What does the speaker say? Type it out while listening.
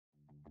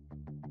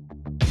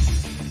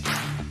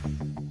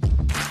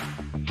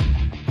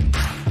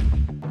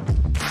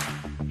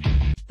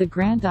The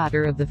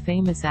granddaughter of the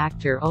famous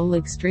actor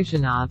Oleg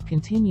Strizhenov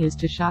continues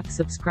to shock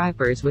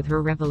subscribers with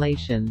her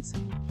revelations.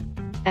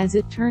 As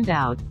it turned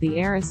out, the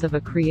heiress of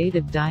a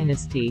creative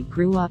dynasty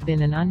grew up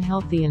in an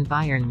unhealthy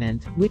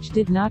environment, which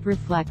did not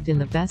reflect in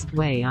the best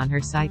way on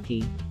her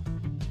psyche.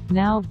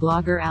 Now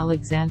blogger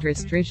Alexandra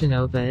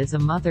Strizhenova is a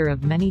mother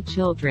of many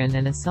children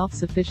and a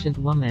self-sufficient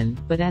woman,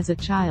 but as a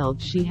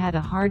child she had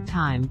a hard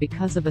time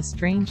because of a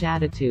strange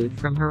attitude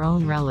from her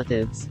own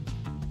relatives.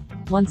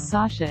 Once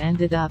Sasha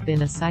ended up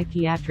in a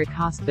psychiatric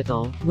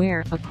hospital,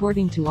 where,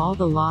 according to all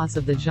the laws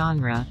of the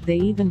genre, they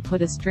even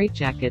put a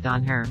straitjacket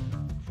on her.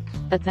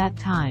 At that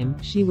time,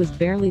 she was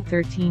barely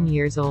 13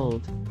 years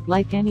old.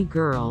 Like any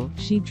girl,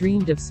 she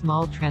dreamed of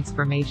small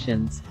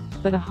transformations.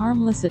 But a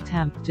harmless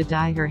attempt to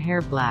dye her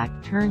hair black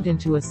turned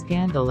into a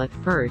scandal at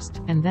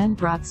first, and then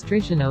brought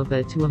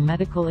Strizhenova to a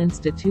medical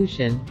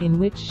institution, in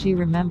which she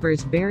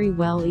remembers very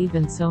well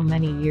even so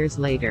many years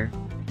later.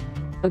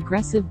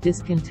 Aggressive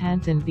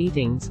discontent and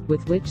beatings,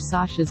 with which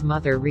Sasha's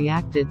mother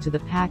reacted to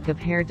the pack of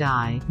hair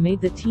dye, made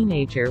the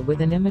teenager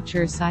with an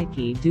immature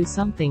psyche do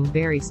something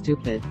very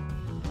stupid.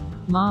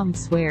 Mom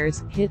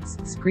swears, hits,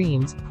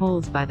 screams,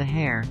 pulls by the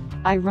hair.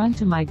 I run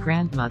to my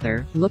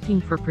grandmother, looking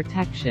for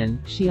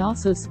protection. She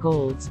also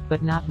scolds,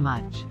 but not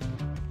much.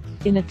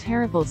 In a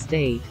terrible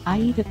state, I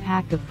eat a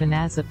pack of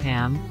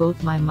phenazepam.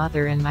 Both my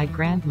mother and my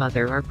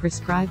grandmother are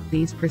prescribed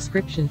these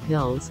prescription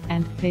pills,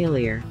 and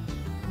failure.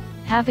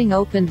 Having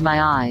opened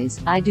my eyes,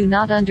 I do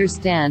not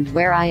understand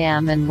where I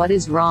am and what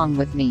is wrong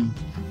with me.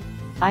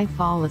 I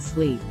fall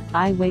asleep.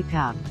 I wake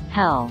up.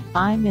 Hell.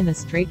 I'm in a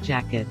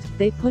straitjacket.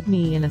 They put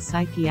me in a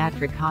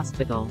psychiatric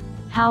hospital.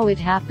 How it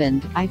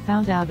happened, I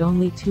found out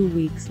only 2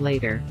 weeks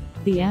later.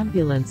 The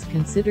ambulance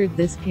considered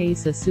this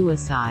case a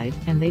suicide,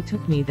 and they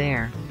took me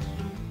there.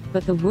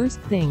 But the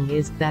worst thing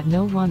is that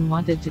no one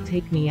wanted to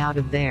take me out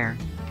of there.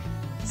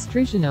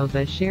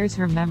 Strizhenova shares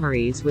her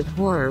memories with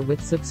horror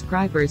with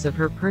subscribers of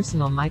her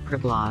personal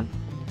microblog.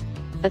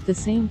 At the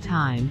same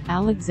time,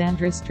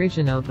 Alexandra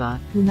Strizhenova,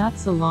 who not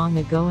so long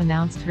ago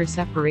announced her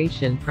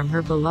separation from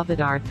her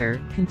beloved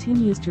Arthur,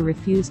 continues to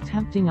refuse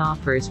tempting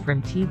offers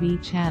from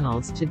TV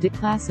channels to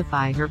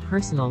declassify her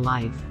personal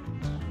life.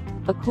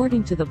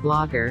 According to the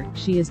blogger,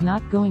 she is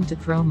not going to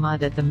throw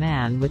mud at the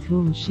man with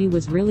whom she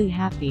was really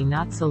happy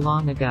not so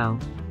long ago.